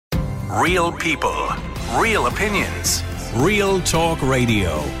Real people, real opinions. Real Talk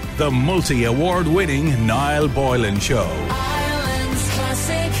Radio. The multi-award winning Niall Boylan Show. Ireland's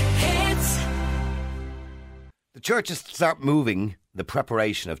classic hits. The churches start moving the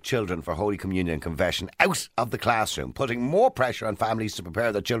preparation of children for Holy Communion and Confession out of the classroom, putting more pressure on families to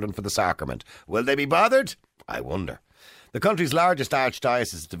prepare their children for the sacrament. Will they be bothered? I wonder. The country's largest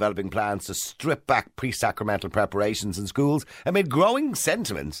archdiocese is developing plans to strip back pre-sacramental preparations in schools amid growing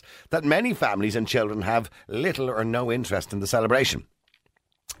sentiments that many families and children have little or no interest in the celebration.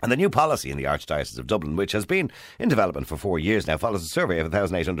 And the new policy in the Archdiocese of Dublin, which has been in development for 4 years now, follows a survey of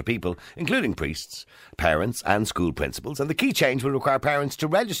 1,800 people, including priests, parents and school principals. And the key change will require parents to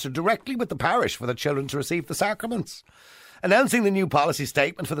register directly with the parish for their children to receive the sacraments. Announcing the new policy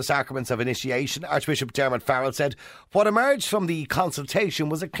statement for the sacraments of initiation, Archbishop Dermot Farrell said what emerged from the consultation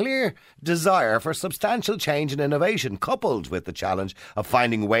was a clear desire for substantial change and innovation, coupled with the challenge of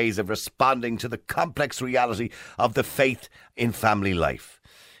finding ways of responding to the complex reality of the faith in family life.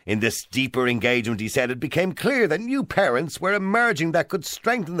 In this deeper engagement, he said, it became clear that new parents were emerging that could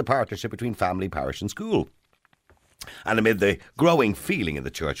strengthen the partnership between family, parish and school. And amid the growing feeling in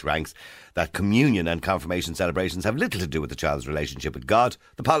the church ranks that communion and confirmation celebrations have little to do with the child's relationship with God,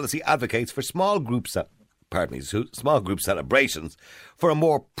 the policy advocates for small group celebrations for a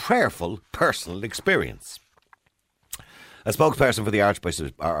more prayerful personal experience. A spokesperson for the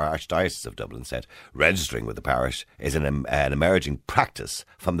Archdiocese of Dublin said registering with the parish is an emerging practice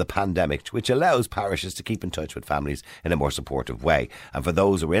from the pandemic which allows parishes to keep in touch with families in a more supportive way. And for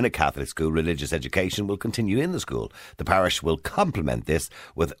those who are in a Catholic school, religious education will continue in the school. The parish will complement this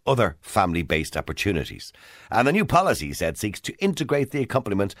with other family-based opportunities. And the new policy, he said, seeks to integrate the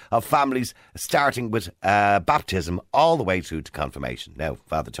accompaniment of families starting with baptism all the way through to confirmation. Now,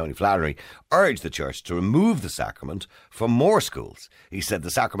 Father Tony Flannery urged the church to remove the sacrament from more schools. He said the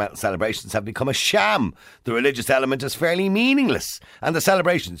sacramental celebrations have become a sham. The religious element is fairly meaningless, and the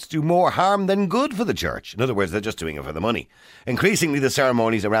celebrations do more harm than good for the church. In other words, they're just doing it for the money. Increasingly, the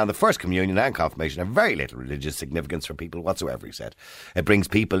ceremonies around the First Communion and Confirmation have very little religious significance for people whatsoever, he said. It brings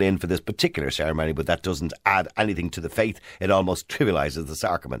people in for this particular ceremony, but that doesn't add anything to the faith. It almost trivialises the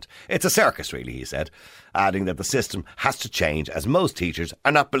sacrament. It's a circus, really, he said, adding that the system has to change as most teachers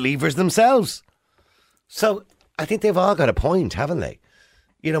are not believers themselves. So I think they've all got a point, haven't they?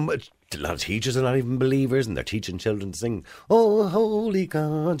 You know, a lot of teachers are not even believers and they're teaching children to sing, "Oh, holy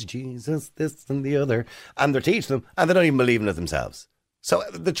God, Jesus, this and the other." And they're teaching them and they don't even believe in it themselves. So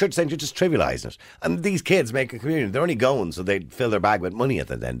the church saying you're just trivialising it. And these kids make a communion. They're only going so they fill their bag with money at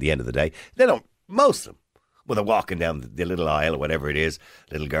the end of the day. They don't, most of them. Well, they're walking down the little aisle or whatever it is,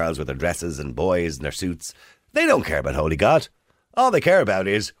 little girls with their dresses and boys in their suits. They don't care about holy God. All they care about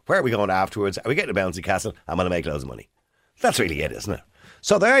is, where are we going afterwards? Are we getting a bouncy castle? I'm going to make loads of money. That's really it, isn't it?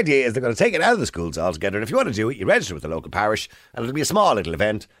 So their idea is they're going to take it out of the schools altogether. And if you want to do it, you register with the local parish. And it'll be a small little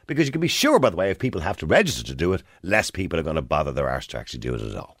event. Because you can be sure, by the way, if people have to register to do it, less people are going to bother their arse to actually do it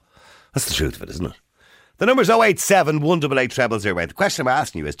at all. That's the truth of it, isn't it? The number's 087 188 0008. The question I'm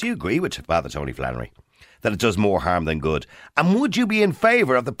asking you is, do you agree with Father Tony Flannery that it does more harm than good? And would you be in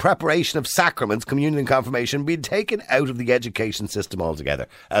favour of the preparation of sacraments, communion and confirmation being taken out of the education system altogether,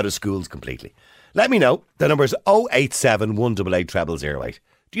 out of schools completely? Let me know. The number's 087 188 0008.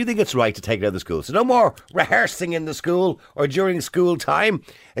 Do you think it's right to take it out of the school? So no more rehearsing in the school or during school time.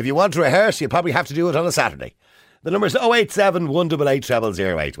 If you want to rehearse, you'll probably have to do it on a Saturday. The number's 087 188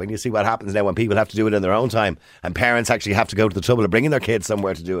 0008. When you see what happens now when people have to do it in their own time and parents actually have to go to the trouble of bringing their kids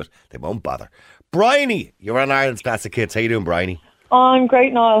somewhere to do it, they won't bother. Bryony, you're on Ireland's Classic Hits. How you doing, Bryony? I'm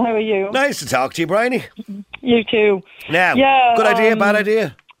great, Niall. How are you? Nice to talk to you, Bryony. You too. Now, good idea, bad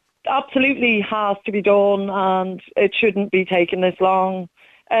idea? Absolutely has to be done, and it shouldn't be taking this long.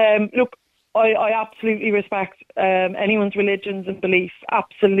 Look, I absolutely respect anyone's religions and beliefs,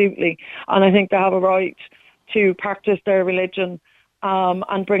 absolutely. And I think they have a right to practice their religion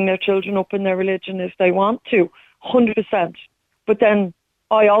and bring their children up in their religion if they want to, 100%. But then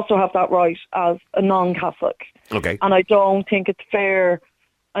I also have that right as a non-Catholic. Okay. And I don't think it's fair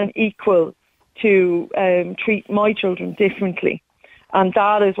and equal to treat my children differently. And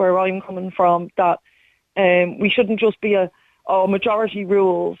that is where I'm coming from, that we shouldn't just be a majority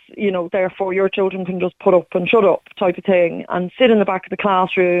rules, you know, therefore your children can just put up and shut up type of thing and sit in the back of the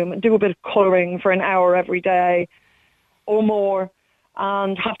classroom and do a bit of colouring for an hour every day or more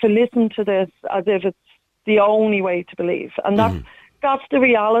and have to listen to this as if it's the only way to believe. And that's the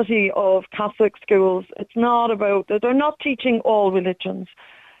reality of Catholic schools. It's not about, they're not teaching all religions.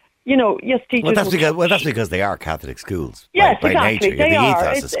 You know, yes, teachers... That's because they are Catholic schools. Yes, by exactly. nature. They the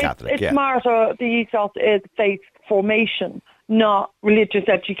are. ethos is Catholic. It's more the ethos is faith formation, not religious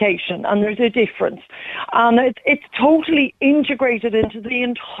education, and there's a difference. And it's totally integrated into the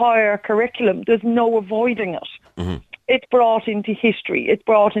entire curriculum. There's no avoiding it. Mm-hmm. It's brought into history. It's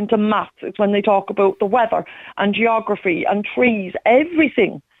brought into maths. It's when they talk about the weather and geography and trees,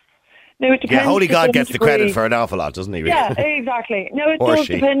 everything. Now, it depends. Yeah, Holy God gets the credit for an awful lot, doesn't he? Really? Yeah, exactly. Now, it does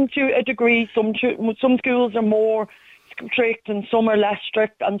depend to a degree. Some schools are more strict and some are less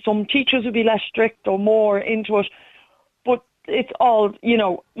strict, and some teachers will be less strict or more into it. But it's all,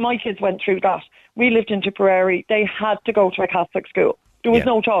 my kids went through that. We lived in Tipperary. They had to go to a Catholic school. There was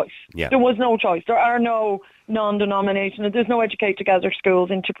no choice. Yeah. There was no choice. There are no non-denominational. There's no Educate Together schools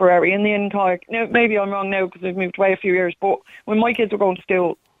in Tipperary. In the entire, now, maybe I'm wrong now because we've moved away a few years, but when my kids were going to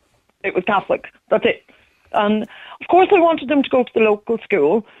school, it was Catholic. That's it. And of course I wanted them to go to the local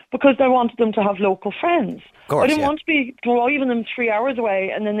school because I wanted them to have local friends. Of course, I didn't want to be driving them 3 hours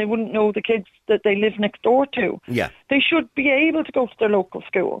away and then they wouldn't know the kids that they live next door to. Yeah. They should be able to go to their local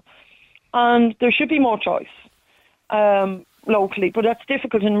school. And there should be more choice locally. But that's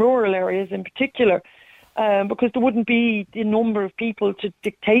difficult in rural areas in particular because there wouldn't be the number of people to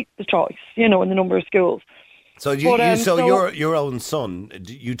dictate the choice, in the number of schools. So your own son,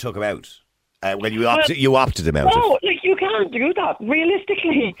 you took him out when you opted him out. No, you can't do that.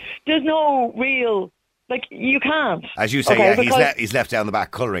 Realistically, there's no real you can't. As you say, he's left down the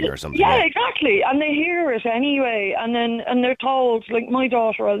back colouring or something. Yeah, exactly. And they hear it anyway, and they're told. Like my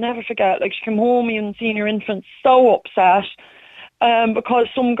daughter, I'll never forget. She came home in senior infant, so upset because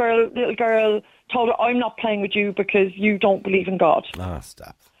some little girl told her, "I'm not playing with you because you don't believe in God." Ah,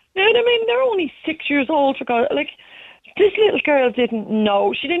 stop. You know what I mean? They're only 6 years old for God. This little girl didn't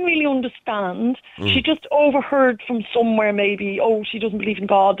know. She didn't really understand. She just overheard from somewhere maybe, she doesn't believe in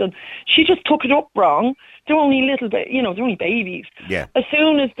God. And she just took it up wrong. They're only little bit, they're only babies. Yeah. As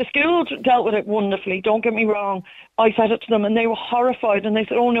soon as the school dealt with it wonderfully, don't get me wrong, I said it to them and they were horrified. And they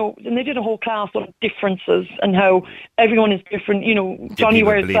said, oh no. And they did a whole class on differences and how everyone is different. Johnny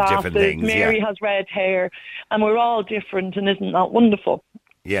wears glasses, Mary has red hair, and we're all different. And isn't that wonderful?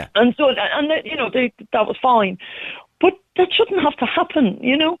 Yeah. And so, that was fine. But that shouldn't have to happen,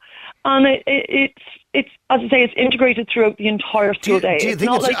 And it's as I say, it's integrated throughout the entire school day. Do you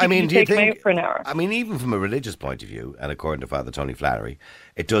think it's not you take them out for an hour. I mean, even from a religious point of view, and according to Father Tony Flannery,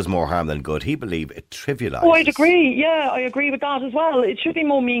 it does more harm than good. He believed it trivialises. Oh, I'd agree. Yeah, I agree with that as well. It should be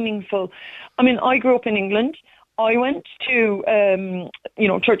more meaningful. I mean, I grew up in England. I went to,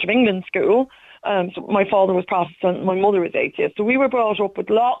 Church of England school. So my father was Protestant, my mother was atheist. So we were brought up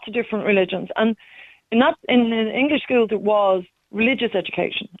with lots of different religions. And in the English schools, it was religious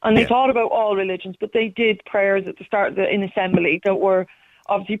education. And they taught about all religions, but they did prayers at the start in assembly that were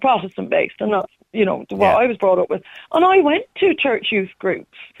obviously Protestant-based. And that's, what I was brought up with. And I went to church youth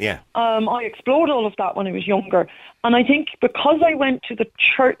groups. Yeah. I explored all of that when I was younger. And I think because I went to the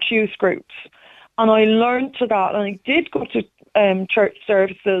church youth groups and I learned to that, and I did go to church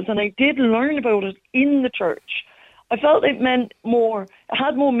services, and I did learn about it in the church. I felt it meant more, it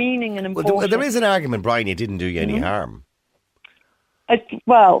had more meaning and importance. Well, there is an argument, Brian, it didn't do you any harm. I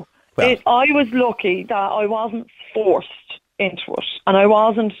was lucky that I wasn't forced into it, and I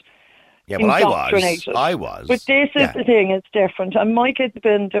wasn't indoctrinated. I was. But this is the thing, it's different. And my kids have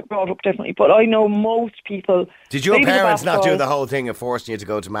been brought up differently, but I know most people... Did your parents not do the whole thing of forcing you to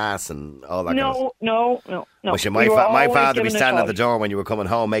go to Mass and all that kind of stuff? No. Well, my father would be standing at the door when you were coming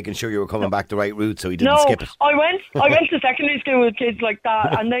home, making sure you were coming back the right route so he didn't skip it. I went to secondary school with kids like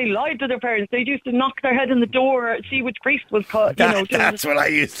that, and they lied to their parents. They used to knock their head in the door, see which priest was caught. That's what I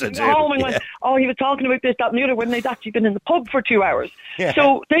used to do. Home and went, he was talking about this, that, and the other, when they'd actually been in the pub for 2 hours. Yeah.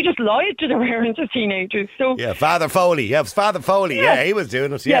 So they just lied to their parents as teenagers. So Father Foley. Yeah, it was Father Foley. Yeah, he was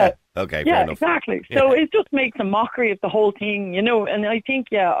doing it. Yeah. Okay, fair enough. Exactly. So it just makes a mockery of the whole thing, and I think,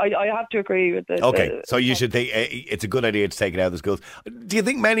 I have to agree with this. Okay, so you should think it's a good idea to take it out of the schools. Do you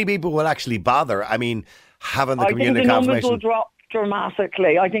think many people will actually bother? I mean, having the community confirmation? I think the numbers will drop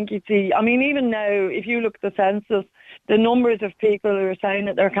dramatically. I think you'd see, even now, if you look at the census, the numbers of people who are saying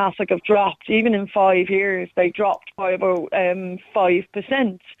that they're Catholic have dropped. Even in 5 years, they dropped by about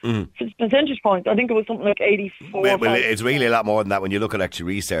 5%. Percentage points. I think it was something like 84. Well, it's really a lot more than that. When you look at actual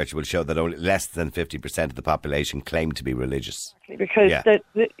research, it will show that only less than 50% of the population claim to be religious. Because,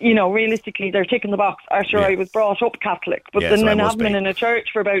 realistically, they're ticking the box. I was brought up Catholic, but then I haven't been in a church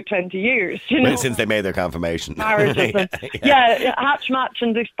for about 20 years. Since they made their confirmation. Marriages. Hatch, match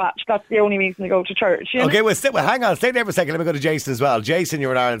and dispatch. That's the only reason to go to church. Okay, well, hang on. Stay there for a second. Let me go to Jason as well. Jason,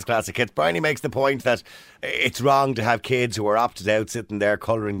 you're in Ireland's Classic Hits. Bryony makes the point that it's wrong to have kids who are opted out sitting there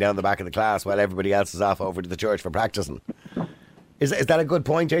colouring down the back of the class while everybody else is off over to the church for practicing. Is that a good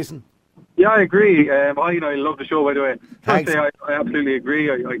point, Jason? Yeah, I agree. I love the show, by the way. Thanks. Firstly, I absolutely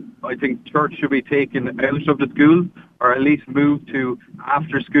agree. I think church should be taken out of the schools, or at least moved to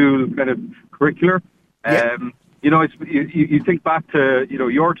after-school kind of curricular. Yeah. You think back to,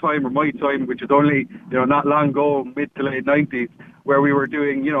 your time or my time, which is only, not long ago, mid to late 90s, where we were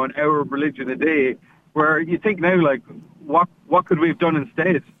doing, an hour of religion a day, where you think now, like, what could we have done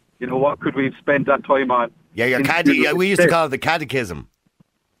instead? What could we have spent that time on? Yeah, we used to call it the catechism.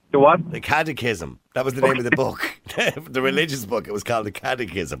 The what? The catechism. That was the name of the book. The religious book. It was called the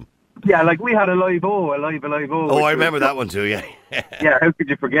catechism. Yeah, like we had a live O. Oh, I remember that one too, yeah. Yeah, how could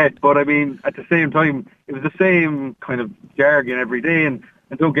you forget? But I mean, at the same time, it was the same kind of jargon every day. And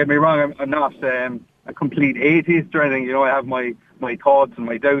don't get me wrong, I'm not a complete atheist or anything. I have my thoughts and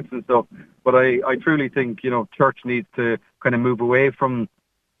my doubts and stuff. But I truly think, church needs to kind of move away from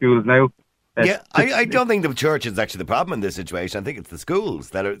schools now. Yeah, I don't think the church is actually the problem in this situation. I think it's the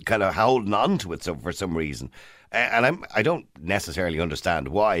schools that are kind of holding on to it for some reason. And I don't necessarily understand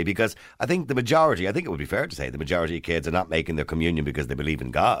why, because I think it would be fair to say the majority of kids are not making their communion because they believe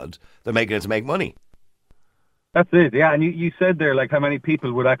in God. They're making it to make money. That's it, yeah. And you said there, like, how many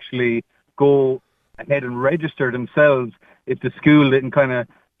people would actually go ahead and register themselves if the school didn't kind of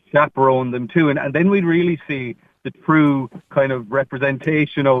chaperone them too. And then we'd really see the true kind of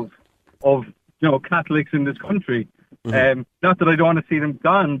representation of Catholics in this country. Mm-hmm. Not that I don't want to see them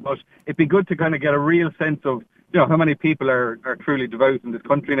gone, but it'd be good to kind of get a real sense of how many people are truly devout in this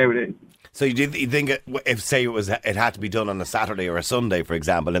country nowadays. So you think if say it had to be done on a Saturday or a Sunday, for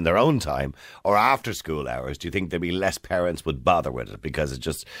example, in their own time or after school hours, do you think there'd be less parents would bother with it because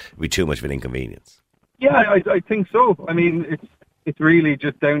it'd be too much of an inconvenience? Yeah, I think so. I mean, it's really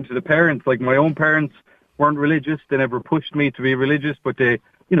just down to the parents. Like, my own parents weren't religious; they never pushed me to be religious, but they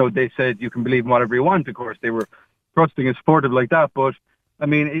said you can believe in whatever you want. Of course, they were trusting and supportive like that. But I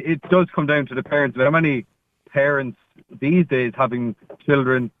mean, it does come down to the parents. How many parents these days having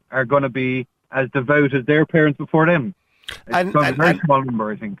children are going to be as devout as their parents before them? It's a very small number,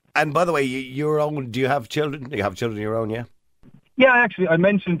 I think. And by the way, do you have children? Do you have children of your own? Yeah. Yeah, actually, I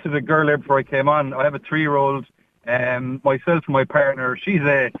mentioned to the girl there before I came on, I have a 3-year-old. Myself and my partner, she's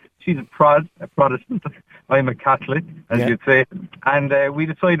a Protestant. I'm a Catholic, as you'd say. And we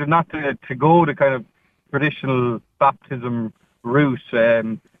decided not to go the kind of traditional baptism route.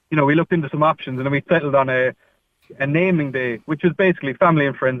 We looked into some options, and then we settled on a naming day, which was basically family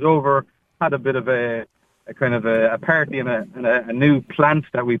and friends over, had a bit of a kind of a party and a new plant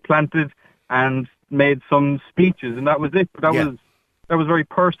that we planted, and made some speeches, and that was it. But that was very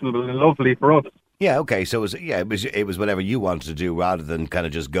personal and lovely for us. Yeah, okay. So it was whatever you wanted to do rather than kind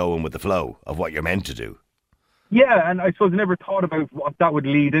of just going with the flow of what you're meant to do. Yeah, and I suppose I never thought about what that would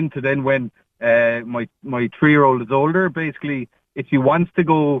lead into then when my 3-year-old is older. Basically, if she wants to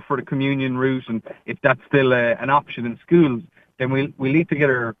go for the communion route, and if that's still an option in schools, then we need to get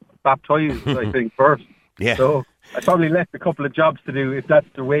her baptised, I think, first. Yeah. So I probably left a couple of jobs to do if that's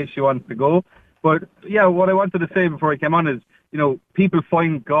the way she wants to go. But yeah, what I wanted to say before I came on is, people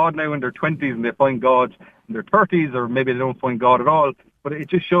find God now in their 20s and they find God in their 30s, or maybe they don't find God at all. But it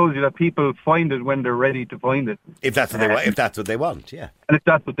just shows you that people find it when they're ready to find it. If that's what they want, yeah. And if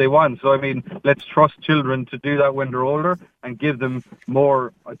that's what they want. So, I mean, let's trust children to do that when they're older and give them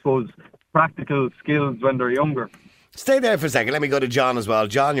more, I suppose, practical skills when they're younger. Stay there for a second. Let me go to John as well.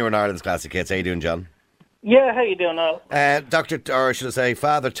 John, you're in Ireland's Classic Hits. How you doing, John? Yeah, how you doing, Al? Or should I say,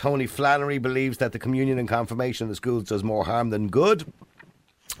 Father Tony Flannery believes that the communion and confirmation in the schools does more harm than good.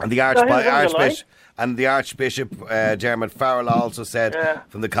 And the Archbishop Dermot Farrell also said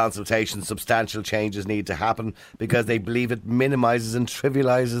from the consultation substantial changes need to happen because they believe it minimises and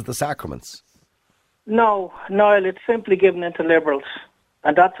trivialises the sacraments. No, Niall, it's simply given into liberals,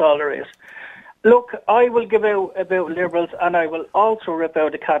 and that's all there is. Look, I will give out about liberals, and I will also rip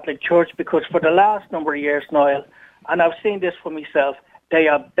out the Catholic Church, because for the last number of years, Niall, and I've seen this for myself, they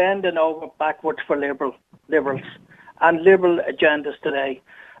are bending over backwards for liberals and liberal agendas today.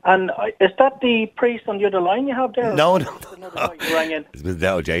 And is that the priest on the other line you have there? No.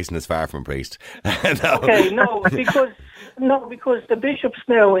 No, Jason is far from a priest. No. Okay, because the bishops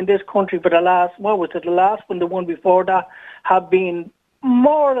now in this country for the last one, the one before that, have been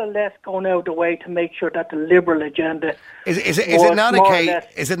more or less going out the way to make sure that the liberal agenda is it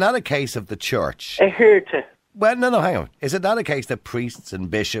not a case of the church adhere to? Well, no, hang on. Is it not a case that priests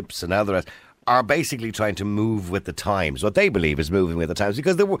and bishops and others are basically trying to move with the times? What they believe is moving with the times,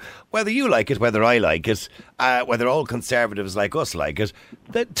 because whether you like it, whether I like it, whether all conservatives like us like it,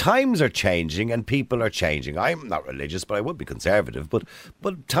 the times are changing and people are changing. I'm not religious, but I would be conservative.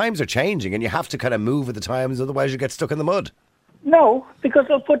 But times are changing, and you have to kind of move with the times, otherwise you get stuck in the mud. No, because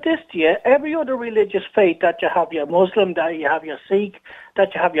I'll put this to you. Every other religious faith that you have, your Muslim, that you have your Sikh,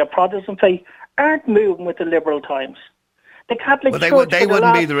 that you have your Protestant faith, aren't moving with the liberal times. The Catholic Well, Church they for the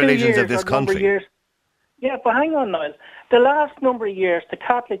wouldn't be last the 2 religions years of this or number of country. years- Yeah, but hang on, Niall. The last number of years, the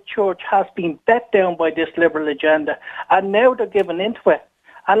Catholic Church has been bet down by this liberal agenda, and now they're giving into it.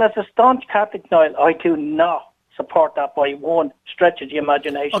 And as a staunch Catholic, Niall, I do not support that by one stretch of the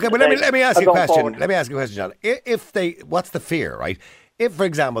imagination. Okay, but today. let me ask you a Going question. forward. Let me ask you a question, John. What's the fear, right? If, for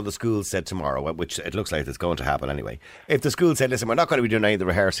example, the school said tomorrow, which it looks like it's going to happen anyway, if the school said, listen, we're not going to be doing any of the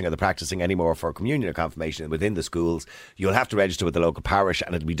rehearsing or the practicing anymore for communion or confirmation within the schools, you'll have to register with the local parish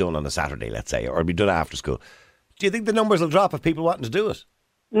and it'll be done on a Saturday, let's say, or it'll be done after school. Do you think the numbers will drop if people wanting to do it?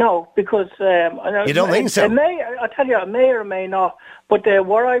 No, because You don't think so? It may, I tell you, it may or may not. But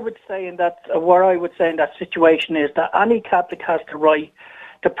what I would say in that situation is that any Catholic has the right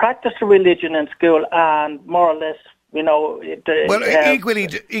to practice the religion in school, and more or less,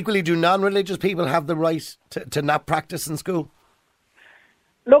 equally, do non-religious people have the right to not practice in school?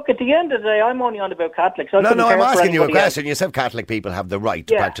 Look, at the end of the day, I'm only on about Catholics. No, I'm asking you a question. Else. You said Catholic people have the right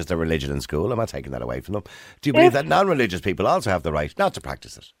to Yeah. practice their religion in school. I'm not taking that away from them. Do you believe that non-religious people also have the right not to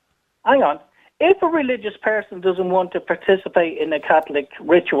practice it? Hang on. If a religious person doesn't want to participate in a Catholic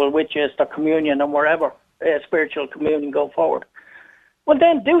ritual, which is the communion and wherever, spiritual communion go forward, well,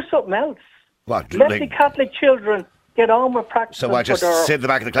 then do something else. What? Let the Catholic children get on with practice. So what, just sit at the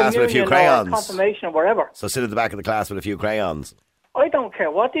back of the class with a few crayons? Confirmation or whatever. So sit at the back of the class with a few crayons? I don't care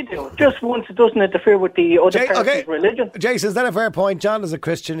what they do. Just once it doesn't interfere with the other person's religion. Jason, is that a fair point? John is a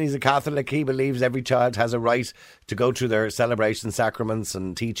Christian, he's a Catholic, he believes every child has a right to go through their celebrations, sacraments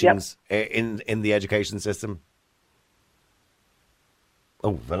and teachings in the education system.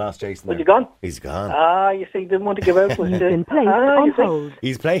 Oh, I lost Jason there. Was he gone? He's gone. You see, didn't want to give out. You've been placed on hold.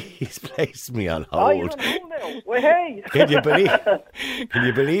 He's placed me on hold. Oh, you're on hold now. Well, hey. Can you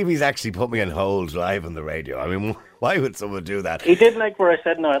believe he's actually put me on hold live on the radio? I mean, why would someone do that? He did like what I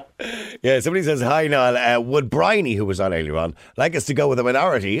said, Niall. Yeah, somebody says, hi, Niall. Would Bryony, who was on earlier on, like us to go with a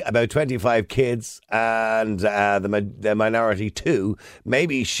minority, about 25 kids, and the minority too?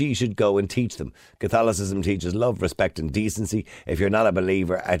 Maybe she should go and teach them. Catholicism teaches love, respect and decency. If you're not a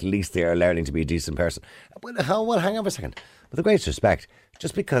believer, at least they are learning to be a decent person. Well, hang on a second. With the greatest respect,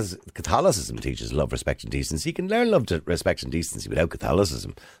 just because Catholicism teaches love, respect and decency, you can learn love, respect and decency without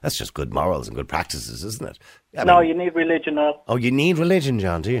Catholicism. That's just good morals and good practices, isn't it? You need religion, Niall. Oh, you need religion,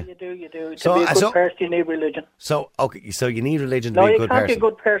 John, do you? You do. To be a good person, you need religion. So you need religion to be a good person? No, you can't be a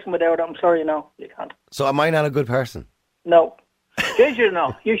good person without it. I'm sorry, no, you can't. So am I not a good person? No.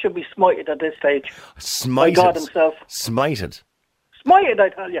 You should be smited at this stage. Smited? By God himself. Smited? Smited, I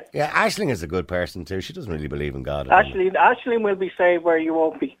tell you. Yeah, Aisling is a good person too. She doesn't really believe in God. Aisling will be saved where you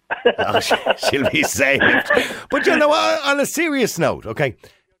won't be. She'll be saved. But you know, on a serious note, okay,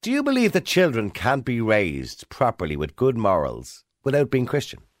 do you believe that children can't be raised properly with good morals without being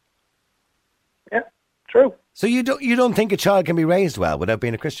Christian? Yeah, true. So you don't think a child can be raised well without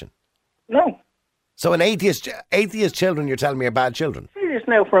being a Christian? No. So an atheist children, you're telling me, are bad children? Serious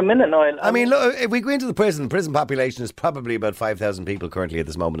now for a minute, Niall. I mean, look, if we go into the prison population is probably about 5,000 people currently at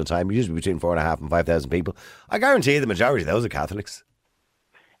this moment in time, usually between 4,500 and 5,000 people. I guarantee you the majority of those are Catholics.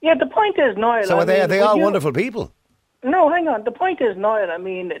 Yeah, the point is, Niall... So are they all wonderful people? No, hang on. The point is, Niall, I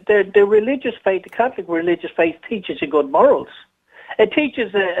mean, the religious faith, the Catholic religious faith teaches you good morals. It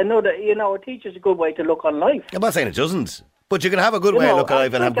teaches it teaches a good way to look on life. I'm not saying it doesn't. But you can have a good way of looking at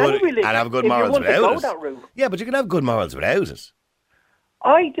life and have good morals without it. Yeah, but you can have good morals without it.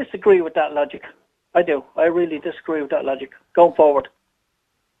 I disagree with that logic. I do. I really disagree with that logic. Going forward.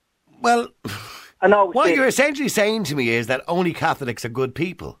 Well, what you're essentially saying to me is that only Catholics are good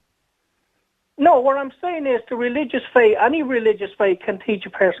people. No, what I'm saying is the religious faith, any religious faith can teach a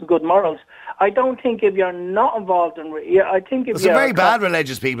person good morals. I don't think if you're not involved in... I think if There's some very bad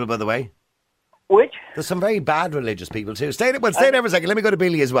religious people, by the way. Which? There's some very bad religious people too. Stay there for a second. Let me go to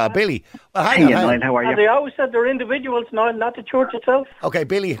Billy as well. Billy, well, hang on. Niall, how are you? And they always said they're individuals, Niall, not the church itself. Okay,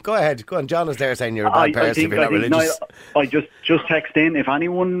 Billy, go ahead. Go on. John is there saying you're a bad person if you're not religious. I just text in. If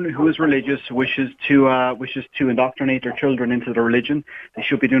anyone who is religious wishes to indoctrinate their children into the religion, they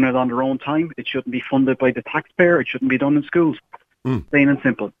should be doing it on their own time. It shouldn't be funded by the taxpayer. It shouldn't be done in schools. Plain and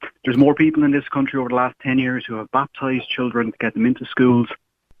simple. There's more people in this country over the last 10 years who have baptised children to get them into schools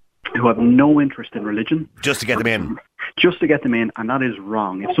who have no interest in religion. Just to get them in. Just to get them in, and that is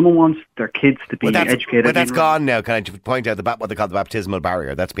wrong. If someone wants their kids to be educated... But that's gone now. Can I point out what they call the baptismal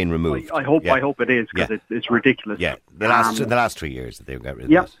barrier? That's been removed. I hope it is, because it's ridiculous. Yeah, the last 3 years that they've got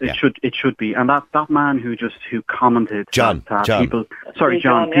rid of this. It should be. And that man who commented... John.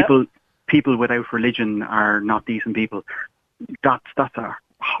 People without religion are not decent people. that's a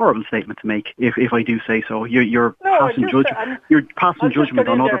horrible statement to make. If I do say so, you're No, passing judgment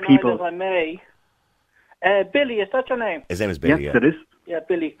on other people. If I may. Billy, is that your name? His name is Billy. Yes, it is. Yeah,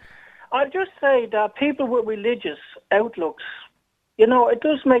 Billy. I'll just say that people with religious outlooks, it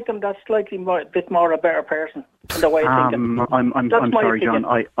does make them that slightly bit more a better person in the way of thinking. I'm sorry, opinion.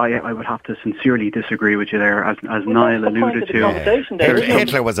 John. I would have to sincerely disagree with you there. As Niall alluded to,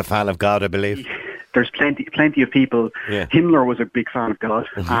 Hitler was a fan of God, I believe. There's plenty of people. Yeah. Himmler was a big fan of God.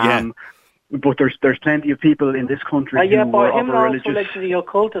 But there's plenty of people in this country who but were of a Himmler religious. also liked the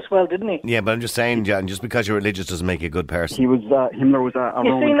occult as well, didn't he? Yeah, but I'm just saying, John, just because you're religious doesn't make you a good person. He was Himmler was a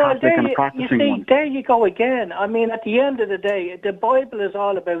Roman Catholic and a practicing one. There you go again. I mean, at the end of the day, the Bible is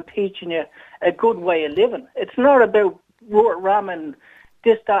all about teaching you a good way of living. It's not about ramming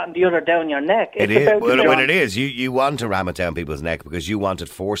this, that, and the other down your neck. It is. Well, it is. You want to ram it down people's neck because you want it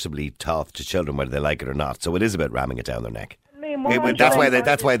forcibly taught to children whether they like it or not. So it is about ramming it down their neck.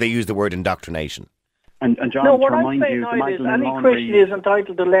 That's why they use the word indoctrination. And John, no, to what I'm remind saying you, now is any Christian is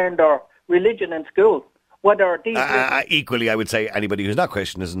entitled to learn their religion in school. Whether these equally, I would say anybody who's not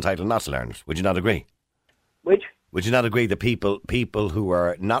Christian is entitled not to learn it. Would you not agree? Which? Would you not agree that people who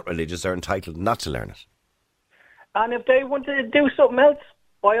are not religious are entitled not to learn it? And if they want to do something else,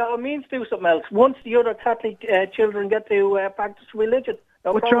 by all means do something else. Once the other Catholic children get to practice religion.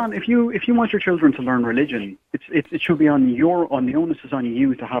 No but problem. John, if you want your children to learn religion, it should be on the onus is on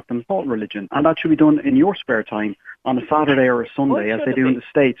you to have them taught religion, and that should be done in your spare time on a Saturday or a Sunday, as they do in the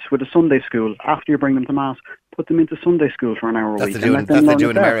States with a Sunday school. After you bring them to mass, put them into Sunday school for an hour a week. That's they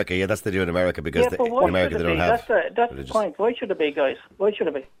do in America. Yeah, that's they do in America because in America they don't have. That's the point. Why should it be, guys? Why should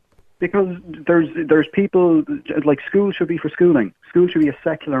it be? Because there's people like school should be for schooling. School should be a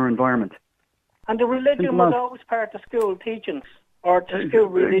secular environment. And the religion was always part of school teachings. Or to school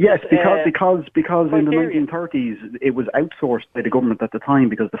religious, yes, because in the 1930s it was outsourced by the government at the time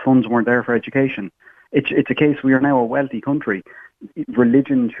because the funds weren't there for education. It's a case we are now a wealthy country.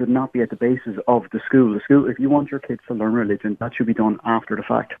 Religion should not be at the basis of the school. The school, if you want your kids to learn religion, that should be done after the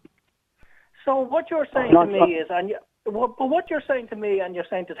fact. So what you're saying to me is, but what you're saying to me, and you're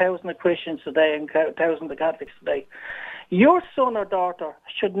saying to thousands of Christians today and thousands of Catholics today, your son or daughter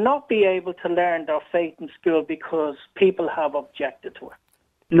should not be able to learn their faith in school because people have objected to it.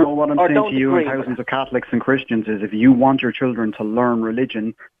 No, what I'm saying to you and thousands of Catholics and Christians is if you want your children to learn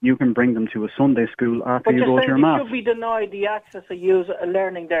religion, you can bring them to a Sunday school after you go to your mass. But you should be denied the access of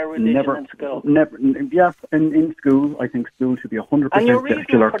learning their religion in school. Yes, in school, I think school should be 100% And your reason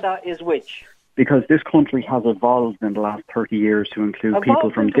secular. for that is which? Because this country has evolved in the last 30 years to include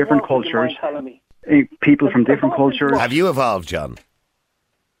people from different cultures. People from different cultures. Have you evolved, John?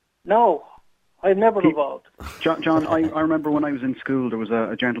 No, I've never evolved. John, I remember when I was in school, there was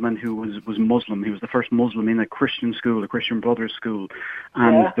a gentleman who was Muslim. He was the first Muslim in a Christian school, a Christian Brothers school,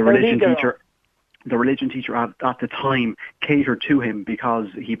 and the religion teacher at the time catered to him because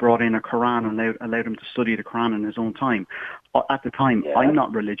he brought in a Quran and allowed him to study the Quran in his own time. At the time, I'm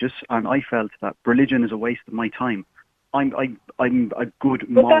not religious, and I felt that religion is a waste of my time. I'm a good moral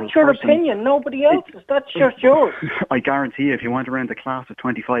person. But that's your opinion, nobody else's. That's just yours. I guarantee you, if you went around the class of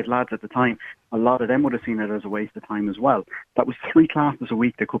 25 lads at the time, a lot of them would have seen it as a waste of time as well. That was 3 classes a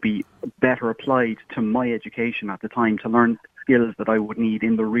week that could be better applied to my education at the time to learn skills that I would need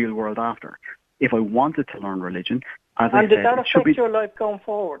in the real world after. If I wanted to learn religion, as I said, did that affect your life going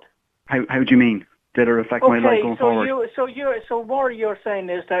forward? How do you mean? Did it affect my life going forward? So what you're saying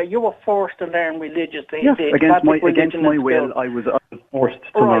is that you were forced to learn religion. Yes, against my will, I was forced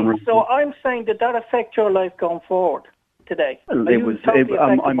to learn religion. So I'm saying, did that affect your life going forward today? Well,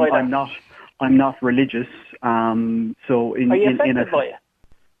 I'm not religious. Are you affected by it?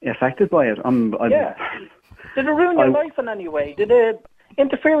 Affected by it? Yeah. Did it ruin your life in any way? Did it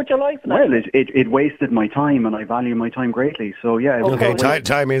interfere with your life? It wasted my time, and I value my time greatly. So yeah. Okay,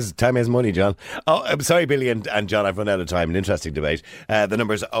 time is money, John. Oh, I'm sorry, Billy and John. I've run out of time. An interesting debate. The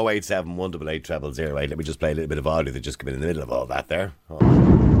number's 087 188 0008. Let me just play a little bit of audio that just came in the middle of all that there.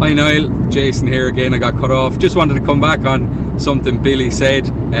 Hi Niall, Jason here again. I got cut off. Just wanted to come back on something Billy said.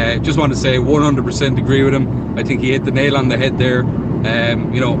 Just want to say 100% agree with him. I think he hit the nail on the head there.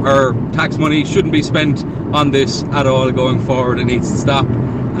 Our tax money shouldn't be spent on this at all going forward. It needs to stop.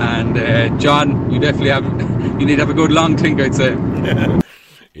 And John, you definitely need to have a good long think, I'd say.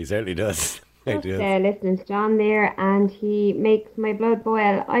 He certainly does. Listening to John there, and he makes my blood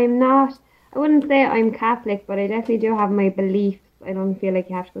boil. I wouldn't say I'm Catholic, but I definitely do have my beliefs. I don't feel like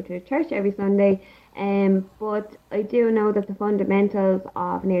you have to go to church every Sunday, but I do know that the fundamentals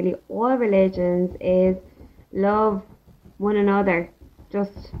of nearly all religions is love one another,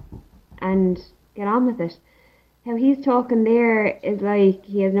 and get on with it. how he's talking there is like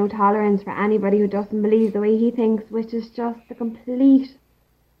he has no tolerance for anybody who doesn't believe the way he thinks, which is just the complete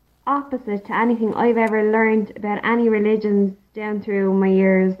opposite to anything I've ever learned about any religions down through my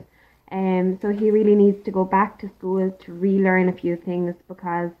years. So he really needs to go back to school to relearn a few things,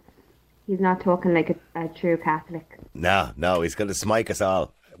 because he's not talking like a true Catholic. No, he's going to smike us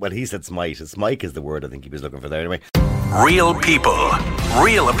all. Well, he said smite. Smike is the word I think he was looking for there anyway. Real people,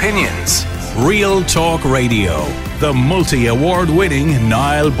 real opinions. Real Talk Radio, the multi-award winning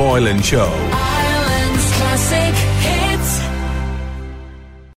Niall Boylan Show. Ireland's classic